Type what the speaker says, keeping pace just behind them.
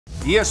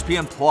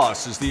ESPN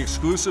Plus is the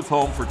exclusive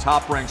home for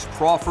Top Rank's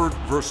Crawford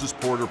vs.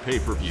 Porter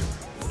pay-per-view.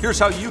 Here's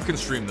how you can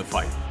stream the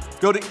fight.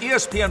 Go to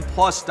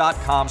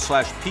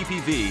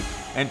espnplus.com/ppv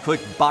and click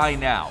Buy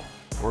Now.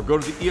 Or go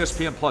to the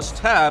ESPN Plus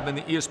tab in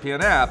the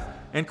ESPN app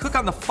and click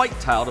on the Fight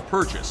tile to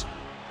purchase.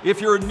 If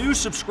you're a new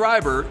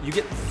subscriber, you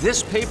get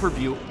this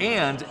pay-per-view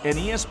and an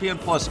ESPN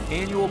Plus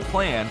annual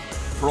plan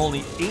for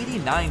only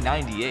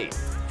 $89.98.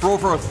 For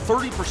over a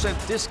 30%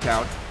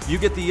 discount, you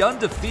get the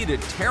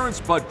undefeated Terence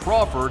 "Bud"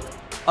 Crawford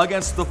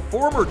against the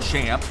former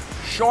champ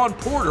Shawn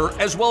Porter,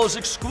 as well as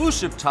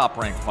exclusive Top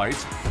Rank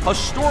fights,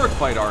 historic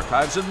fight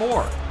archives, and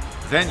more.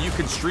 Then you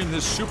can stream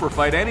this super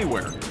fight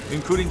anywhere,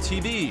 including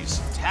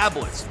TVs,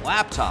 tablets,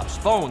 laptops,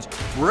 phones,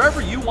 wherever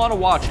you want to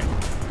watch it.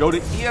 Go to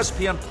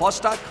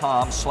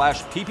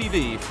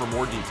espnplus.com/ppv for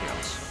more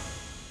details.